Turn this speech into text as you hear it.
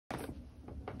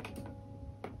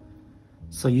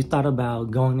So you thought about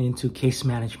going into case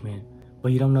management,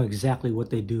 but you don't know exactly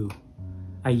what they do.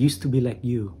 I used to be like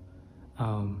you.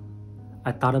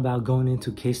 I thought about going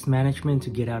into case management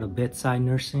to get out of bedside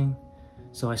nursing.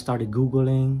 So I started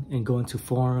Googling and going to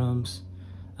forums,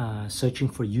 searching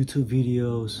for YouTube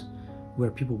videos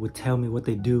where people would tell me what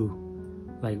they do.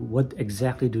 Like, what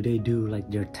exactly do they do,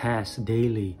 like their tasks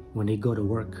daily when they go to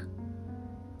work.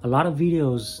 A lot of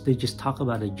videos, they just talk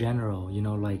about the general, you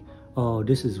know, like, oh,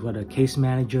 this is what a case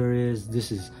manager is,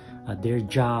 this is their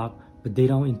job, but they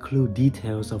don't include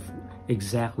details of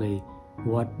exactly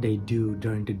what they do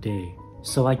during the day.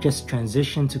 So I just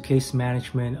transitioned to case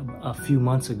management a few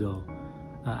months ago.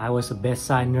 I was a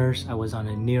bedside nurse. I was on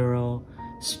a neuro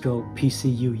stroke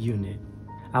PCU unit.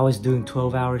 I was doing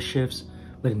 12-hour shifts,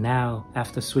 but now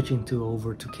after switching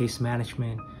over to case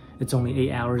management, it's only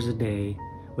 8 hours a day,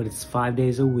 but it's 5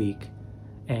 days a week,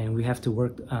 and we have to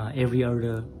work every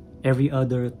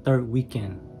other third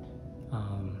weekend.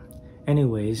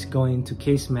 Anyways, going to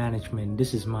case management,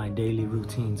 this is my daily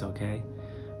routines, okay?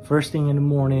 First thing in the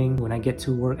morning, when I get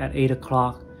to work at 8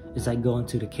 o'clock, is I go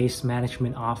into the case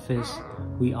management office.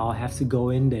 We all have to go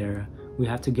in there. We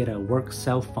have to get a work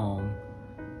cell phone,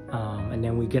 and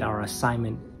then we get our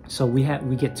assignment. So we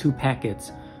get 2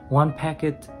 packets. One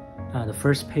packet, the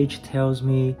first page tells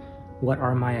me what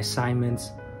are my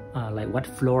assignments, like what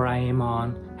floor I am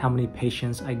on, how many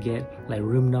patients I get, like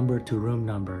room number to room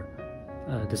number.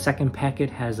 The second packet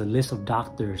has a list of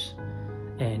doctors,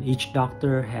 and each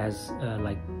doctor has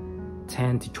like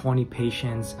 10 to 20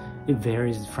 patients. It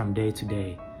varies from day to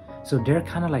day. So they're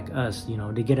kind of like us, you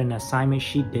know, they get an assignment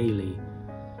sheet daily.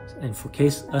 And for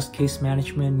case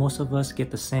management, most of us get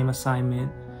the same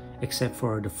assignment except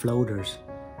for the floaters.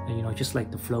 And, you know, just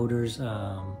like the floaters,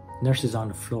 nurses on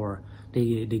the floor,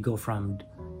 they go from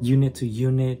unit to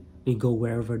unit. They go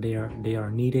wherever they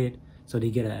are needed. So they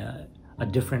get a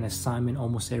different assignment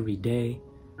almost every day.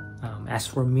 As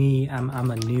for me,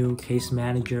 I'm a new case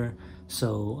manager,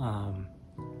 so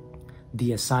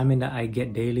the assignment that I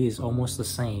get daily is almost the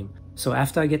same. So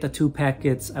after I get the 2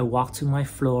 packets, I walk to my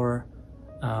floor.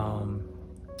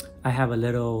 I have a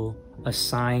little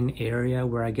assigned area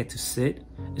where I get to sit.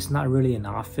 It's not really an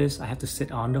office. I have to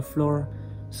sit on the floor.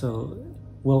 So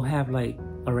we'll have like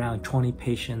around 20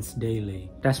 patients daily.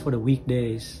 That's for the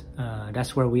weekdays.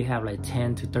 That's where we have like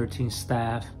 10 to 13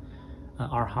 staff.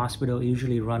 Our hospital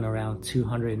usually run around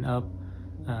 200 and up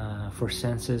for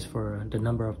census for the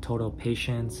number of total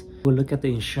patients. We'll look at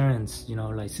the insurance, you know,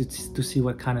 like to see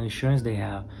what kind of insurance they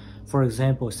have. For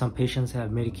example, some patients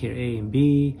have Medicare A and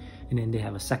B, and then they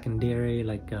have a secondary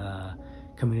like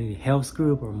Community Health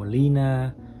Group or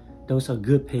Molina. Those are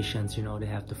good patients, you know. They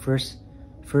have the first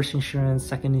insurance,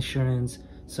 second insurance,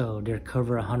 so they're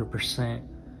covered 100%.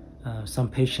 Some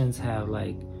patients have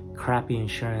like crappy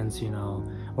insurance, you know,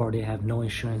 or they have no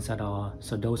insurance at all.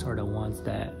 So those are the ones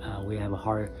that we have a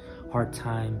hard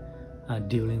time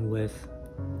dealing with,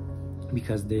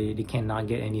 because they cannot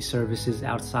get any services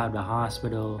outside the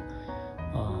hospital,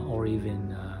 or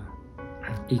even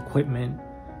equipment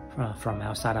from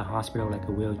outside the hospital, like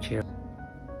a wheelchair.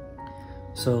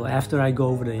 So after I go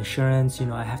over the insurance, you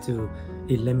know, I have to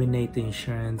eliminate the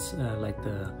insurance, like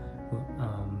the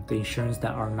insurance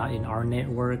that are not in our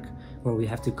network, where we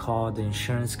have to call the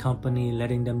insurance company,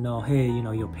 letting them know, hey, you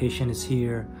know, your patient is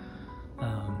here.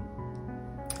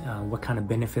 What kind of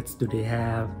benefits do they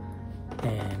have?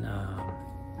 And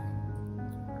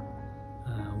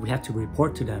we have to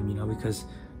report to them, you know, because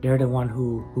they're the one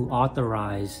who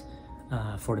authorize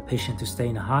for the patient to stay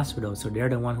in the hospital. So they're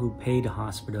the one who pay the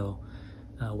hospital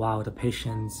while the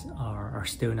patients are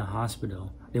still in the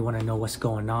hospital. They want to know what's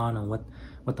going on and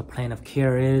what the plan of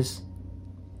care is.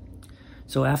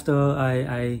 So after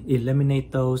I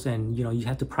eliminate those, and you know, you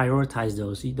have to prioritize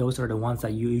those. Those are the ones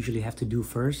that you usually have to do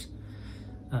first,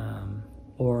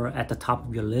 or at the top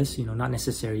of your list. You know, not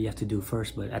necessarily you have to do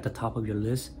first, but at the top of your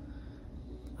list.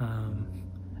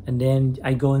 And then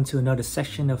I go into another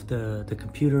section of the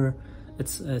computer.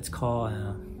 It's called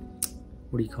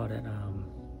what do you call that?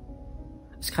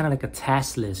 It's kind of like a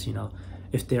task list. You know,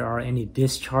 if there are any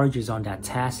discharges on that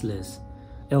task list,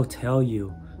 it'll tell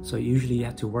you. So usually you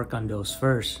have to work on those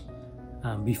first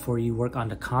before you work on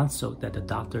the consult that the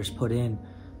doctors put in.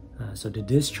 So the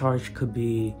discharge could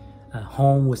be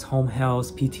home with home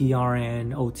health,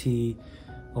 PTRN, OT,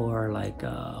 or like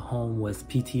home with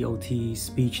PT/OT,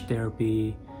 speech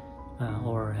therapy,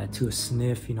 or to a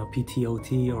SNF, you know,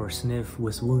 PT/OT or SNF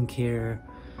with wound care,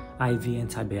 IV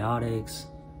antibiotics,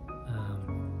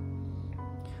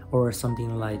 or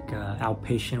something like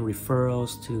outpatient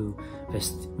referrals to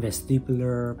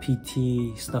vestibular,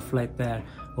 PT, stuff like that,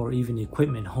 or even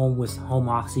equipment, home with home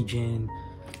oxygen,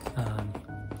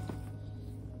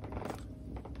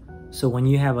 So when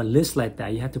you have a list like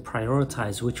that, you have to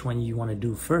prioritize which one you want to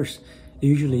do first.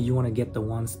 Usually you want to get the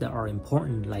ones that are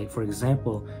important. Like for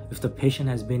example, if the patient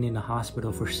has been in the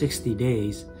hospital for 60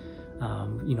 days,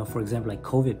 you know, for example, like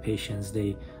COVID patients,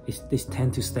 they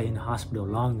tend to stay in the hospital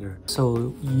longer.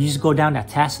 So you just go down that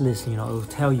task list, you know, it'll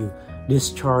tell you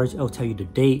discharge, it'll tell you the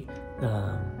date,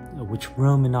 which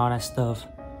room and all that stuff,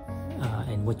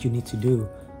 and what you need to do.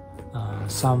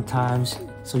 Sometimes,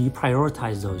 so you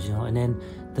prioritize those, you know, and then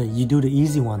you do the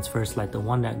easy ones first, like the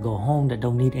one that go home that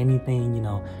don't need anything, you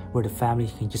know, where the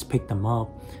family can just pick them up.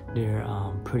 They're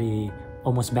pretty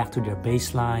almost back to their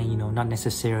baseline, you know, not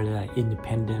necessarily like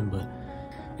independent, but,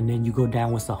 and then you go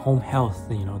down with the home health,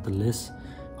 you know, the list,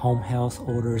 home health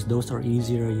orders, those are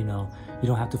easier, you know, you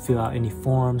don't have to fill out any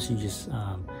forms, you just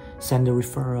send the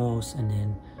referrals, and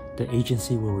then the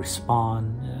agency will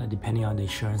respond, depending on the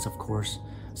insurance, of course.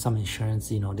 Some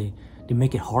insurance, you know, they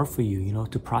make it hard for you, you know,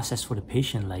 to process for the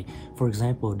patient. Like, for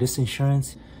example, this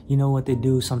insurance, you know what they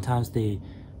do? Sometimes they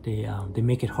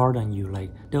make it hard on you. Like,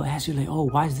 they'll ask you like, oh,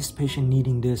 why is this patient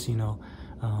needing this, you know?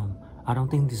 I don't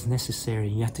think this is necessary.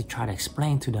 You have to try to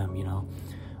explain to them, you know.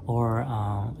 Or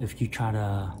if you try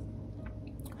to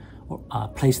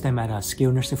place them at a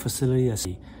skilled nursing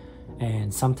facility,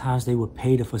 and sometimes they would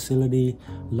pay the facility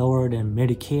lower than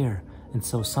Medicare. And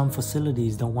so some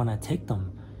facilities don't want to take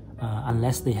them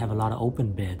unless they have a lot of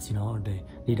open beds, you know, or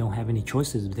they don't have any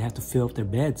choices. They have to fill up their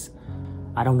beds.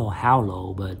 I don't know how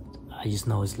low, but I just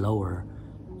know it's lower.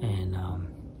 And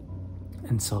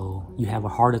so you have a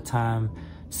harder time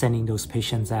sending those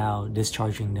patients out,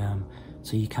 discharging them.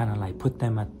 So you kind of like put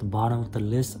them at the bottom of the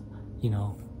list, you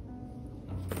know,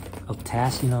 of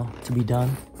tasks, you know, to be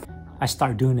done. I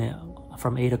start doing it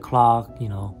from 8 o'clock, you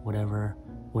know, whenever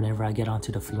I get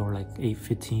onto the floor, like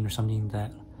 8:15 or something like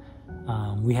that.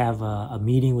 We have a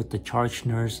meeting with the charge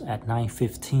nurse at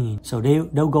 9:15. So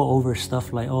they'll go over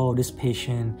stuff like, oh, this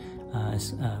patient,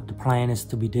 the plan is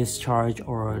to be discharged,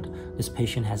 or this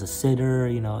patient has a sitter,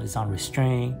 you know, is on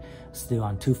restraint, still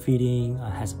on tube feeding,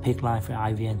 has a PICC line for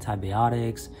IV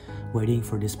antibiotics, waiting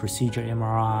for this procedure,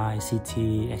 MRI,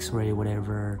 CT, X-ray,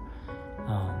 whatever.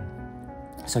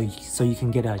 So you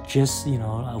can get a gist, you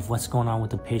know, of what's going on with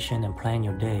the patient and plan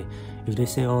your day. If they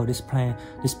say, oh, this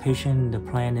patient, the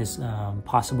plan is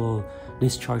possible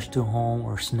discharge to home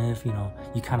or SNF, you know,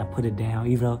 you kind of put it down.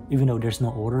 Even though there's no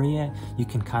order yet, you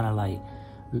can kind of like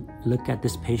look at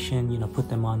this patient, you know, put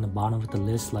them on the bottom of the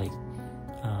list, like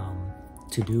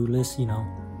to-do list, you know.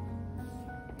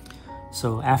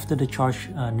 So after the charge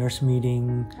nurse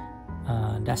meeting,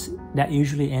 that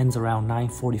usually ends around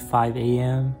 9:45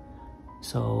 a.m.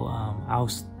 So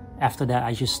after that,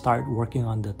 I just start working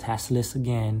on the task list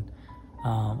again.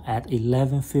 At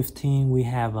 11:15, we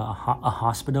have a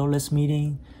hospital list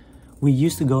meeting. We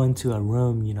used to go into a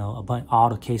room, you know, all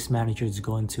the case managers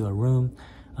go into a room.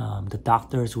 The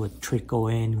doctors would trickle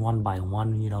in one by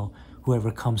one, you know,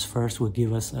 whoever comes first would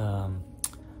give us the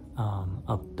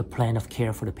plan of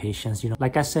care for the patients. You know,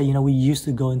 like I said, you know, we used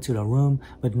to go into the room,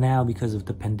 but now because of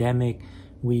the pandemic,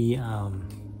 we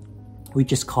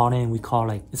just call in. We call,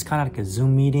 like, it's kind of like a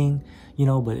Zoom meeting, you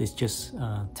know, but it's just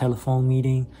a telephone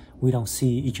meeting. We don't see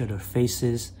each other's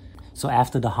faces. So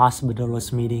after the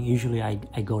hospitalist meeting, usually I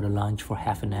go to lunch for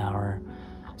half an hour.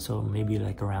 So maybe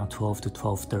like around 12 to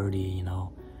 12:30, you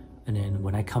know. And then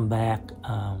when I come back,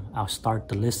 I'll start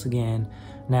the list again.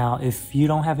 Now, if you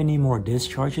don't have any more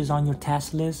discharges on your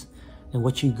task list, then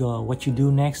what you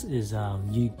do next is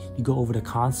you go over the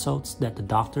consults that the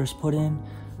doctors put in.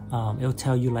 It'll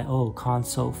tell you like, oh,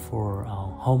 consult for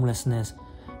homelessness,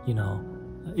 you know.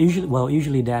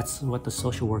 Usually that's what the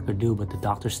social worker do, but the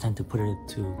doctors tend to put it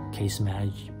to case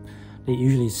manage. They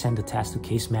usually send the task to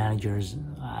case managers.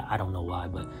 I don't know why,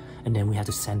 and then we have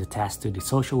to send the task to the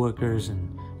social workers,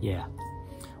 and yeah.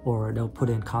 Or they'll put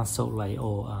in consult like,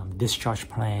 discharge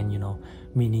plan, you know,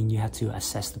 meaning you have to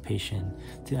assess the patient,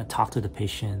 to talk to the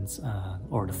patients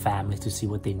or the family to see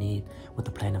what they need, what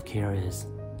the plan of care is.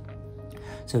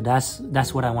 So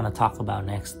that's what I want to talk about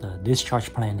next, the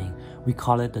discharge planning. We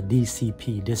call it the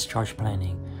DCP, discharge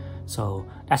planning. So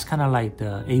that's kind of like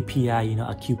the API, you know,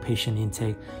 acute patient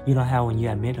intake. You know how when you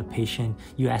admit a patient,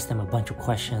 you ask them a bunch of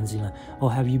questions, you know, oh,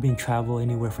 have you been travel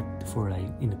anywhere for like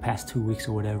in the past 2 weeks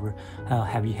or whatever?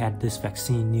 Have you had this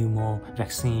vaccine, pneumo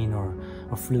vaccine or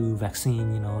flu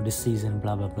vaccine, you know, this season,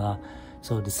 blah, blah, blah.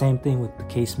 So the same thing with the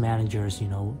case managers, you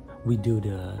know, we do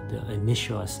the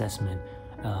initial assessment.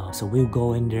 So we'll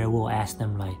go in there, we'll ask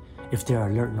them like if they're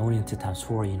alert and oriented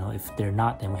 ×4, you know. If they're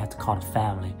not, then we have to call the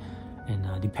family. And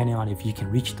depending on if you can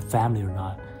reach the family or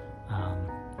not,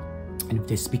 and if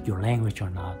they speak your language or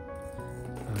not.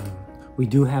 We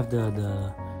do have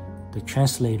the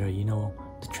translator, you know,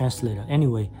 the translator.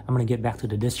 Anyway, I'm gonna get back to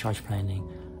the discharge planning.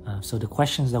 So the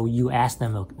questions that you ask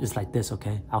them is like this,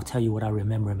 okay? I'll tell you what I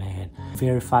remember in my head.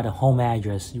 Verify the home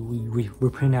address. We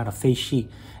print out a face sheet.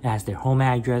 It has their home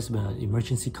address, the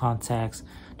emergency contacts,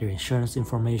 their insurance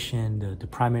information, the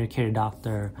primary care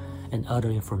doctor, and other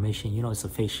information. You know, it's a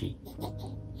face sheet.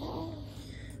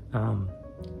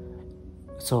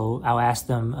 So I'll ask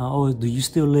them, oh, do you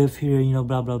still live here? You know,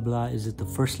 blah, blah, blah. Is it the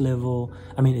first level?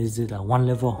 I mean, is it a 1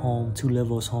 level home, 2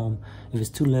 levels home? If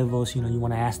it's 2 levels, you know, you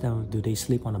want to ask them, do they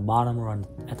sleep on the bottom or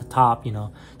at the top? You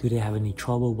know, do they have any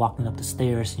trouble walking up the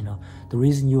stairs? You know, the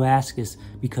reason you ask is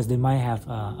because they might have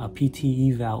a PT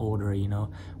eval order, you know.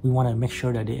 We want to make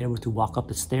sure that they're able to walk up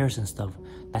the stairs and stuff.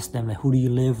 Ask them, like, who do you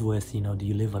live with? You know, do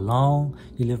you live alone?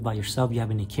 Do you live by yourself? Do you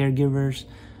have any caregivers?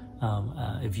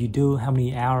 If you do, how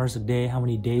many hours a day, how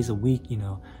many days a week, you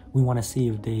know, we want to see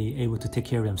if they able to take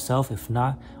care of themselves. If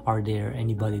not, are there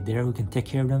anybody there who can take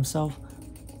care of themselves?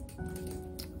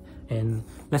 And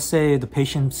let's say the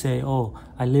patient say, oh,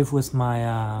 I live with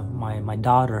my my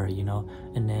daughter, you know,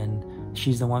 and then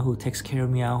she's the one who takes care of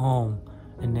me at home.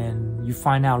 And then you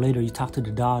find out later, you talk to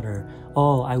the daughter,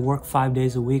 oh, I work 5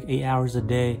 days a week, 8 hours a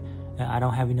day, and I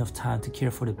don't have enough time to care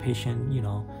for the patient, you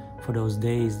know, for those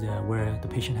days where the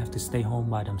patient have to stay home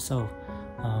by themselves.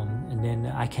 And then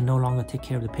I can no longer take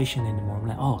care of the patient anymore. I'm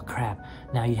like, oh crap,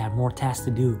 now you have more tasks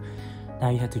to do. Now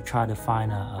you have to try to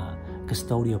find a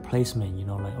custodial placement, you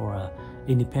know, like, or a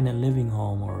independent living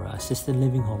home or assisted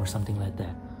living home or something like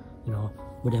that, you know.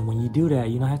 But then when you do that,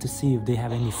 you don't have to see if they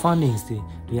have any fundings, do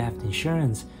they have the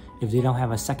insurance. If they don't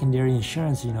have a secondary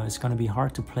insurance, you know, it's going to be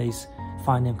hard to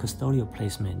find them custodial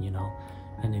placement, you know.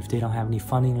 And if they don't have any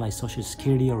funding like Social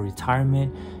Security or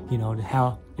retirement, you know,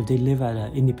 if they live at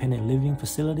an independent living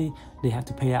facility, they have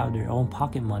to pay out their own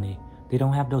pocket money. They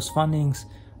don't have those fundings,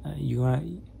 you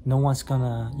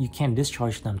can't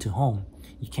discharge them to home.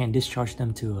 You can't discharge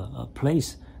them to a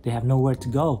place. They have nowhere to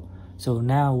go. So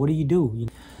now what do you do?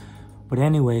 But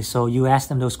anyway, so you ask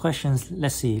them those questions.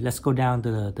 Let's go down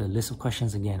to the list of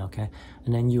questions again, okay?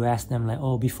 And then you ask them like,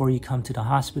 oh, before you come to the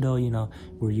hospital, you know,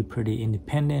 were you pretty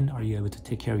independent? Are you able to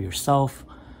take care of yourself?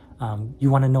 You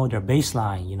want to know their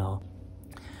baseline, you know.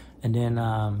 And then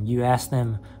you ask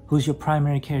them, who's your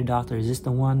primary care doctor? Is this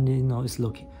the one, you know, it's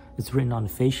written on the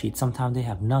face sheet. Sometimes they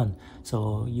have none.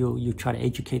 So you try to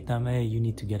educate them, hey, you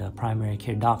need to get a primary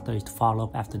care doctor to follow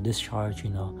up after discharge, you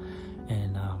know.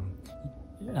 And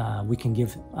we can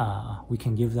give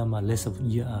them a list of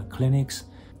clinics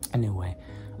anyway,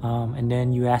 and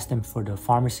then you ask them for the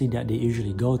pharmacy that they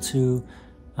usually go to.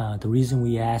 The reason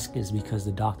we ask is because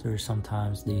the doctors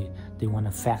sometimes they want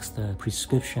to fax the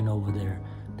prescription over there.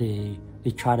 They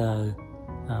try to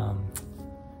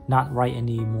not write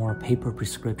any more paper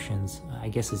prescriptions. I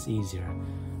guess it's easier,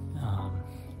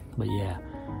 but yeah.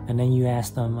 And then you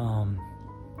ask them,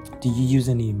 do you use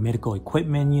any medical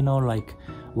equipment, you know, like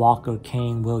walker,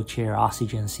 cane, wheelchair,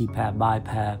 oxygen, CPAP,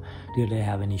 BiPAP? Do they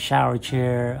have any shower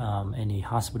chair, any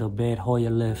hospital bed, Hoyer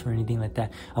lift, or anything like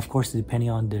that? Of course, depending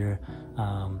on their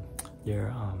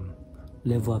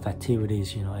level of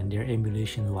activities, you know, and their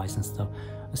ambulation wise and stuff.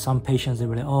 Some patients, they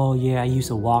were like, oh yeah, I use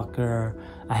a walker,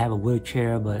 I have a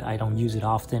wheelchair, but I don't use it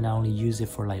often. I only use it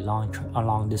for like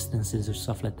long distances or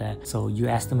stuff like that. So you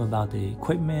ask them about the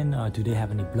equipment. Do they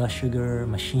have any blood sugar,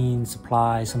 machines,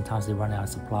 supplies? Sometimes they run out of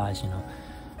supplies, you know.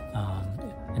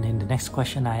 And then the next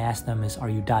question I ask them is, are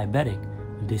you diabetic?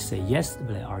 If they say yes,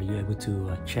 like, are you able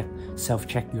to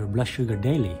self-check your blood sugar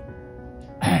daily?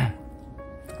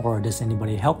 Or does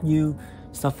anybody help you?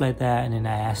 Stuff like that. And then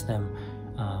I ask them,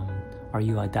 are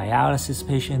you a dialysis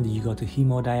patient? Do you go to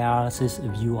hemodialysis?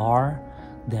 If you are,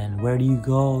 then where do you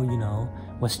go? You know,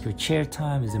 what's your chair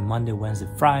time? Is it Monday, Wednesday,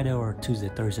 Friday, or Tuesday,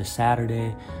 Thursday,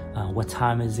 Saturday? What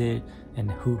time is it? And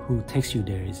who takes you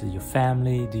there? Is it your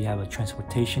family? Do you have a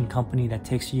transportation company that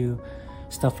takes you?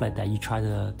 Stuff like that. You try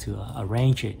to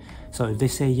arrange it. So if they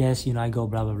say yes, you know, I go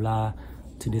blah blah blah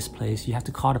to this place, you have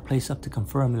to call the place up to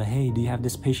confirm, like, hey, do you have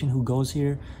this patient who goes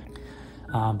here?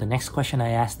 The next question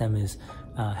I ask them is,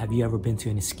 have you ever been to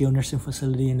any skilled nursing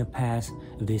facility in the past?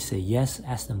 If they say yes,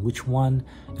 ask them which one.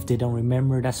 If they don't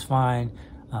remember, that's fine.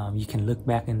 You can look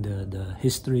back in the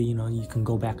history, you know, you can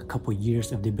go back a couple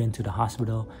years if they've been to the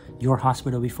hospital, your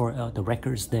hospital before, the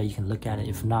records there, you can look at it.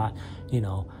 If not, you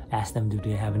know, ask them, do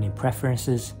they have any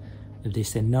preferences? If they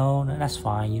say no, that's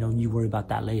fine, you know, you worry about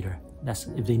that later. That's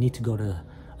if they need to go to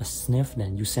a SNF,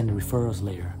 then you send the referrals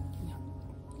later.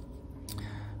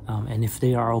 And if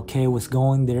they are okay with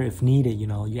going there if needed, you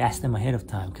know, you ask them ahead of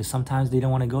time, because sometimes they don't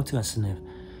want to go to a SNF.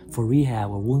 for rehab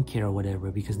or wound care or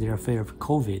whatever, because they're afraid of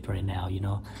COVID right now, you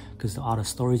know, because all the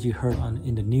stories you heard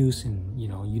in the news, and you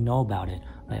know about it,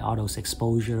 like all those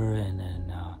exposure and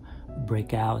then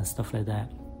breakout and stuff like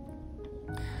that.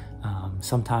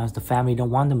 Sometimes the family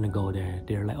don't want them to go there.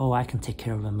 They're like, oh, I can take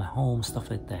care of them at home, stuff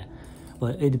like that.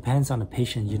 But it depends on the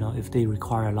patient, you know, if they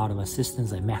require a lot of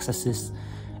assistance, like max assist,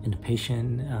 and the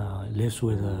patient lives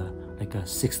with like a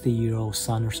 60-year-old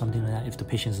son or something like that. If the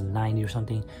patient is 90 or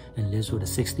something and lives with a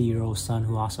 60-year-old son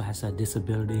who also has a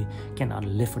disability, cannot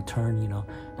lift or turn, you know,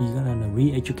 you're gonna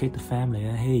re-educate the family,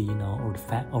 hey, you know,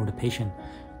 or the patient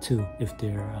too, if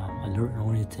they're alert and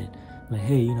oriented. Like,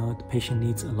 hey, you know, the patient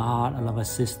needs a lot of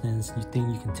assistance. You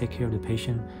think you can take care of the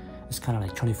patient? It's kind of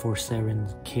like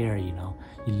 24/7 care, you know.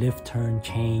 You lift, turn,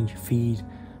 change, feed,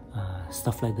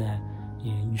 stuff like that.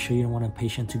 You sure you don't want a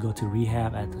patient to go to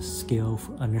rehab at a skilled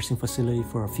nursing facility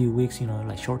for a few weeks, you know,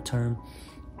 like short term,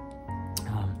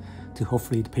 to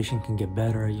hopefully the patient can get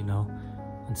better, you know.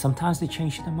 And sometimes they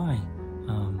change their mind.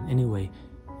 Anyway,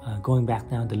 going back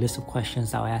down the list of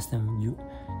questions, I'll ask them,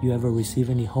 you ever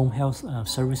receive any home health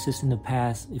services in the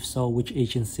past? If so, which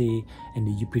agency? And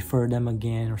do you prefer them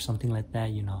again or something like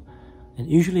that, you know? And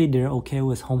usually they're okay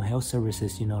with home health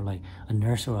services, you know, like a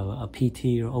nurse or a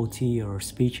PT or OT or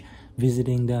speech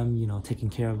visiting them, you know, taking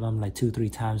care of them like 2-3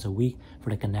 times a week for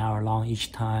like an hour long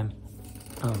each time.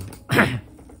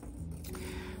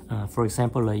 For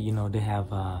example, like, you know, they have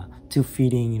tube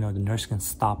feeding, you know, the nurse can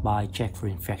stop by, check for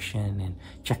infection and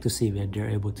check to see if they're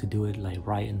able to do it like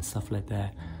right and stuff like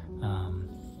that.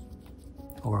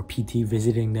 Or a PT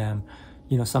visiting them.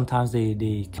 You know, sometimes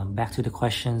they come back to the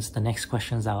questions. The next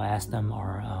questions I'll ask them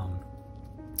are,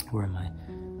 where am I?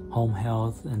 Home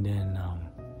health, and then,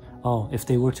 oh, if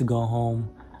they were to go home,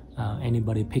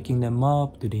 anybody picking them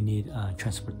up? Do they need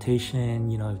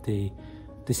transportation? You know, if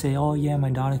they say, oh yeah, my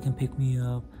daughter can pick me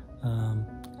up,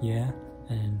 yeah.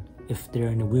 And if they're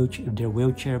in a wheelchair, if they're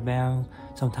wheelchair bound,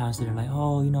 sometimes they're like,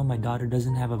 oh, you know, my daughter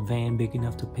doesn't have a van big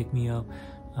enough to pick me up.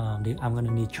 I'm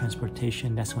gonna need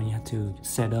transportation. That's when you have to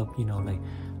set up, you know, like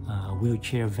a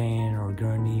wheelchair van or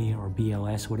gurney or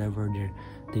BLS, whatever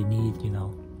they need, you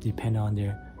know, depending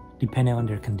on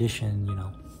their condition, you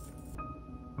know.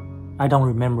 I don't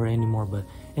remember anymore, but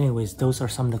anyways, those are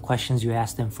some of the questions you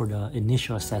ask them for the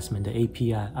initial assessment, the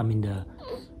the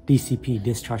DCP,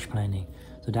 discharge planning.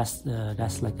 So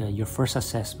that's like your first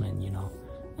assessment, you know,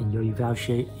 and your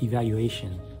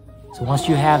evaluation. So once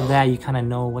you have that, you kind of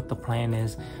know what the plan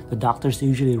is. The doctors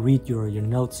usually read your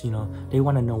notes, you know. They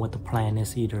want to know what the plan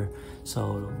is either.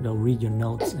 So they'll read your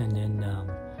notes and then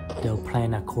they'll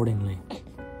plan accordingly.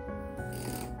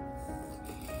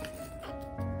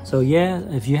 So yeah,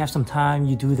 if you have some time,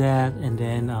 you do that, and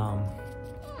then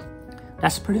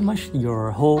that's pretty much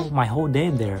my whole day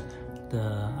there.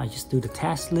 I just do the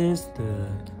task list,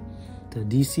 the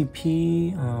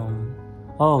DCP.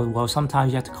 Oh, well,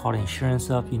 sometimes you have to call the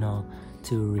insurance up, you know,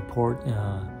 to report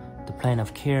the plan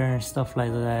of care and stuff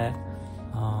like that.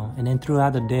 And then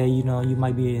throughout the day, you know, you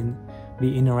might be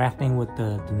interacting with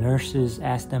the nurses,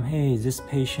 ask them, hey,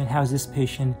 how's this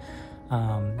patient,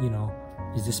 you know,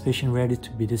 is this patient ready to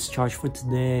be discharged for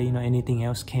today? You know, anything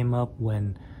else came up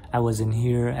when I was in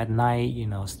here at night, you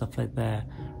know, stuff like that.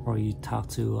 Or you talk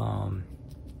to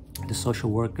the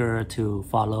social worker to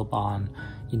follow up on,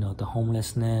 you know, the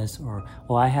homelessness. Or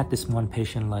I had this one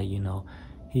patient, like, you know,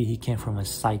 he came from a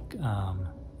psych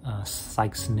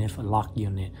sniff, a lock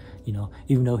unit, you know.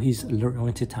 Even though he's alert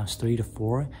oriented times 3 to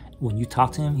 4, when you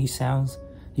talk to him, he sounds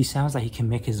like he can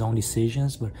make his own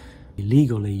decisions, but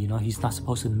legally, you know, he's not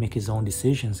supposed to make his own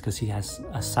decisions because he has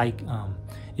a psych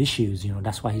issues, you know.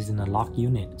 That's why he's in a locked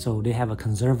unit. So they have a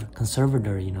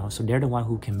conservator, you know, so they're the one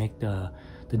who can make the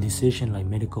decision, like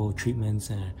medical treatments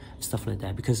and stuff like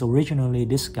that. Because originally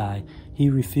this guy, he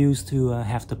refused to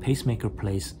have the pacemaker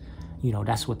placed, you know.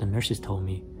 That's what the nurses told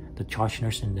me, the charge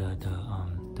nurse and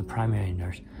the primary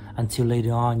nurse. Until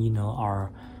later on, you know,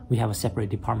 we have a separate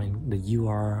department, the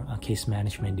UR case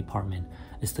management department.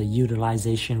 It's the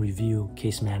utilization review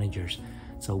case managers.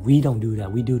 So we don't do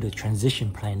that. We do the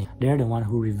transition planning. They're the one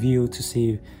who review to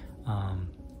see.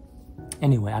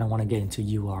 Anyway, I don't want to get into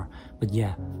UR, but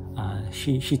yeah,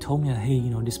 she told me, hey, you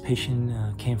know, this patient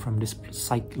came from this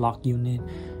psych lock unit.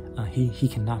 He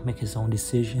cannot make his own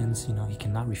decisions. You know, he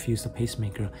cannot refuse the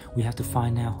pacemaker. We have to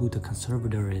find out who the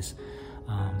conservator is.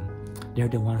 They're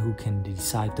the one who can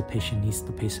decide if the patient needs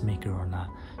the pacemaker or not.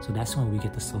 So that's when we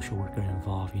get the social worker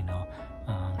involved, you know.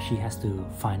 She has to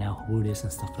find out who it is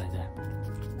and stuff like that.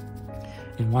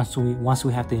 And once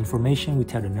we have the information, we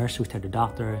tell the nurse, we tell the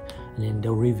doctor, and then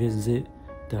they'll revisit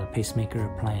the pacemaker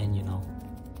plan, you know.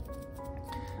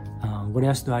 What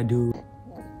else do I do?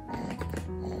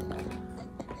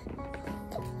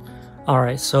 All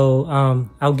right, so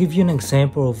I'll give you an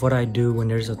example of what I do when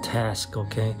there's a task,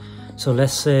 okay? So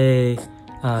let's say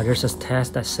there's a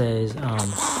task that says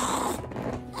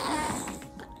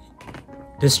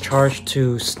discharge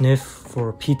to SNF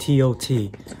for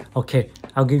PTOT. Okay,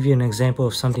 I'll give you an example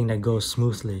of something that goes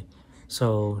smoothly.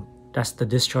 So that's the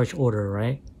discharge order,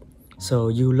 right? So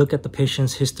you look at the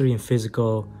patient's history and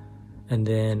physical, and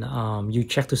then you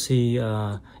check to see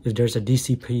if there's a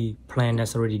DCP plan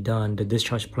that's already done, the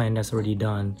discharge plan that's already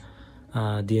done,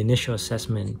 the initial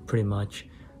assessment pretty much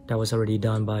that was already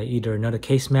done by either another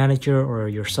case manager or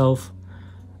yourself.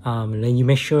 And then you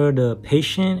make sure the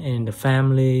patient and the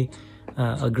family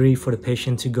agree for the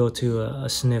patient to go to a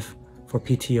SNF for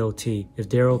PTOT. If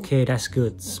they're okay, that's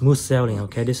good. Smooth sailing,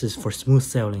 okay? This is for smooth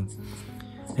sailing.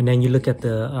 And then you look at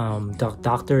the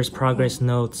doctor's progress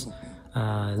notes,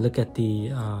 look at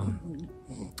the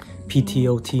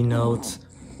PTOT notes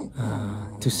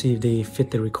to see if they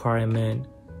fit the requirement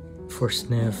for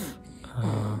SNF.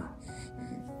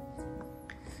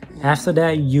 After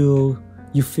that, you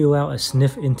fill out a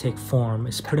SNF intake form.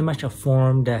 It's pretty much a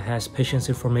form that has patient's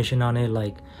information on it,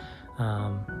 like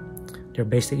their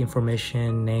basic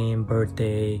information, name,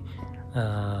 birthday,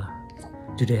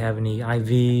 do they have any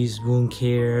IVs, wound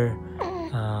care,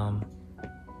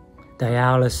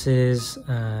 dialysis,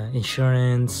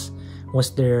 insurance, what's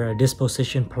their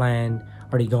disposition plan,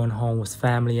 are they going home with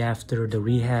family after the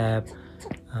rehab.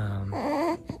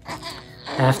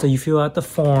 After you fill out the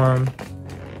form,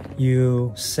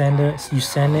 you send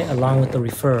it along with the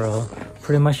referral.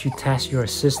 Pretty much you task your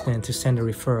assistant to send the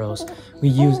referrals. We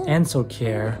use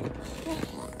EnsoCare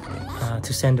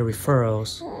to send the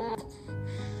referrals.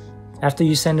 After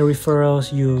you send the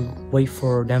referrals, you wait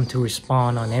for them to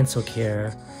respond on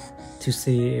EnsoCare to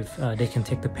see if they can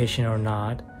take the patient or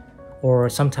not. Or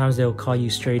sometimes they'll call you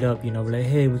straight up, you know, like,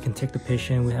 hey, we can take the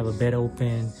patient, we have a bed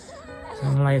open. So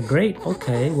I'm like, great,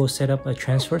 okay, we'll set up a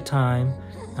transfer time,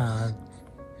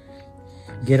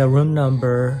 get a room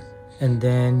number, and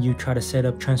then you try to set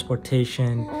up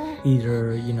transportation,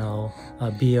 either, you know,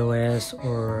 a BOS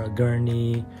or a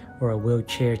gurney or a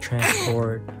wheelchair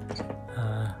transport.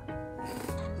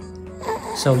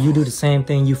 So you do the same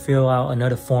thing. You fill out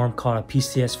another form called a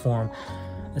PCS form.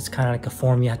 It's kind of like a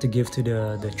form you have to give to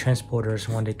the transporters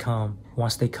when they come,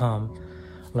 once they come,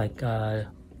 like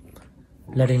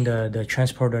letting the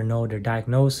transporter know their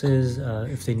diagnosis,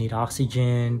 if they need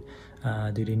oxygen,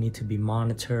 do they need to be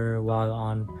monitored while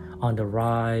on the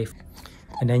ride.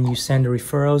 And then you send the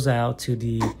referrals out to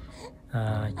the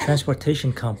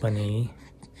transportation company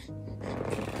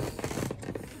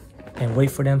and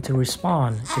wait for them to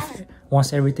respond.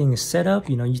 Once everything is set up,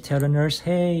 you know, you tell the nurse,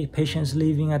 hey, patient's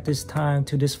leaving at this time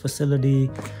to this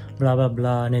facility, blah, blah,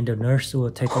 blah, and then the nurse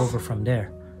will take over from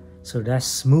there. So that's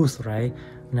smooth, right?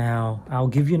 Now, I'll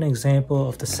give you an example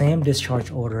of the same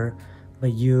discharge order,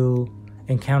 but you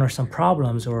encounter some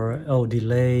problems or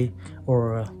delay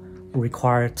or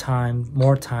require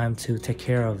more time to take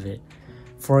care of it.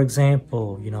 For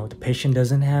example, you know, the patient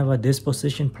doesn't have a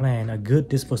disposition plan, a good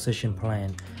disposition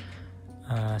plan.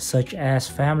 Such as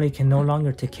family can no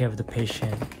longer take care of the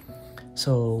patient.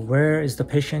 So where is the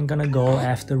patient gonna go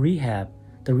after rehab?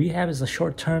 The rehab is a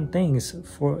short-term thing. It's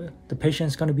for the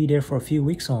patient's gonna be there for a few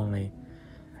weeks only.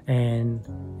 And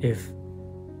if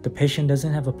the patient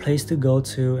doesn't have a place to go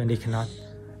to and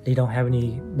they don't have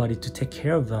anybody to take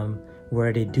care of them,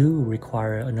 where they do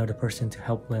require another person to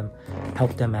help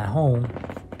them at home,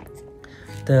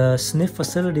 the SNF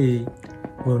facility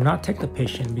will not take the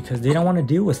patient because they don't want to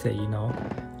deal with it, you know.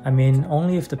 I mean,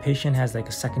 only if the patient has like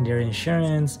a secondary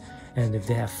insurance and if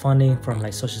they have funding from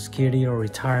like Social Security or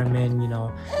retirement, you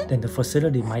know, then the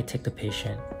facility might take the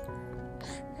patient.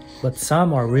 But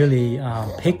some are really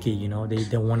picky, you know, they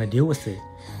don't want to deal with it.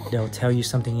 They'll tell you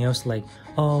something else like,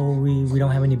 oh, we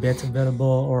don't have any beds available,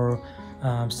 or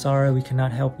sorry, we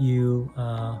cannot help you.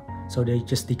 So they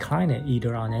just decline it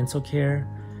either on EnsoCare,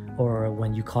 or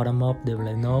when you call them up, they're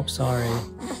like, nope, sorry.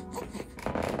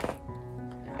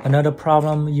 Another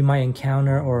problem you might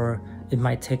encounter, or it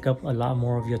might take up a lot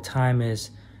more of your time,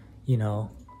 is, you know,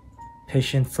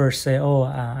 patient first say, oh,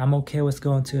 I'm okay with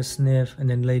going to a SNF, and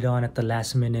then later on at the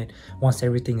last minute, once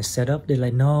everything is set up, they're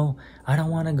like, no, I don't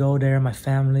want to go there. My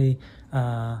family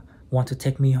want to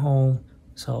take me home.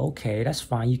 So, okay, that's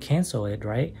fine. You cancel it,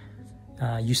 right?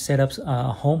 You set up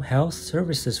home health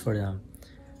services for them.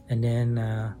 And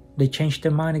then they change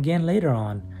their mind again later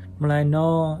on. I'm like,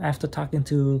 no, after talking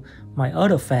to my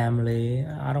other family,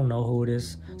 I don't know who it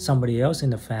is, somebody else in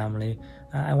the family,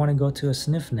 I want to go to a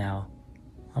SNF now.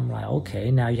 I'm like,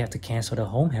 okay, now you have to cancel the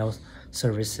home health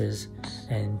services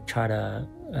and try to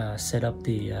set up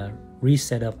the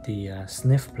reset up the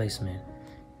sniff placement.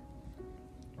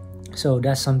 So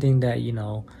that's something that, you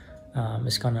know,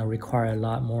 it's gonna require a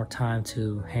lot more time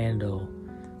to handle.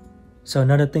 So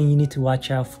another thing you need to watch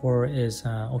out for is,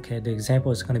 okay, the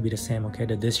example is gonna be the same, okay,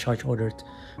 the discharge order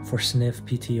for sniff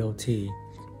PTOT.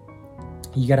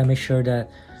 You gotta make sure that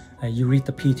you read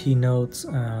the PT notes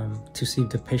to see if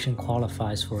the patient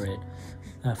qualifies for it.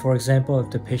 For example, if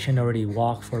the patient already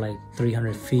walked for like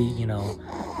 300 feet, you know,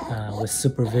 with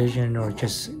supervision or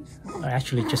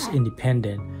actually just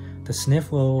independent, the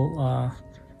sniff will,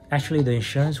 actually the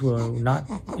insurance will not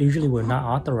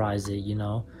authorize it, you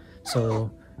know. So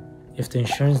if the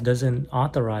insurance doesn't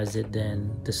authorize it,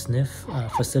 then the sniff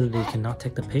facility cannot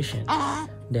take the patient.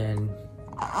 Then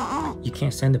you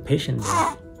can't send the patient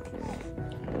there.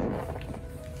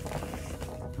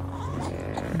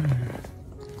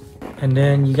 And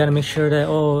then you got to make sure that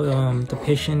the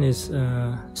patient is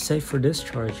safe for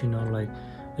discharge, you know, like,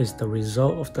 is the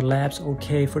result of the labs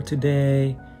okay for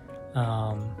today?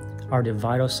 Are the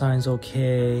vital signs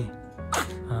okay?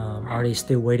 Are they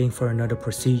still waiting for another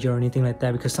procedure or anything like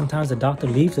that? Because sometimes the doctor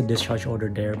leaves the discharge order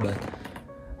there, but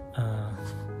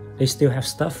they still have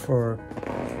stuff for...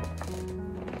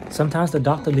 Sometimes the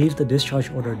doctor leaves the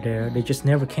discharge order there, they just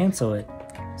never cancel it.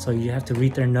 So you have to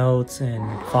read their notes and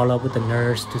follow up with the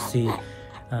nurse to see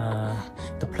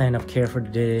the plan of care for the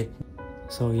day.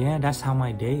 So yeah, that's how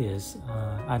my day is.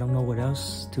 I don't know what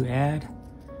else to add.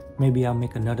 Maybe I'll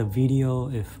make another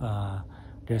video if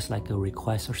there's like a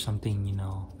request or something, you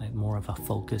know, like more of a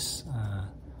focus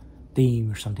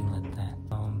theme or something like that.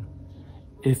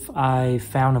 If I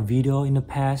found a video in the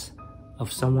past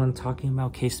of someone talking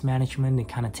about case management and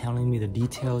kind of telling me the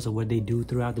details of what they do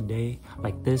throughout the day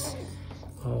like this,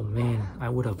 oh man, I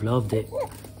would have loved it.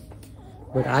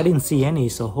 But I didn't see any,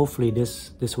 so hopefully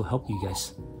this will help you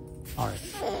guys. All right.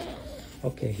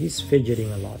 Okay, he's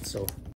fidgeting a lot, so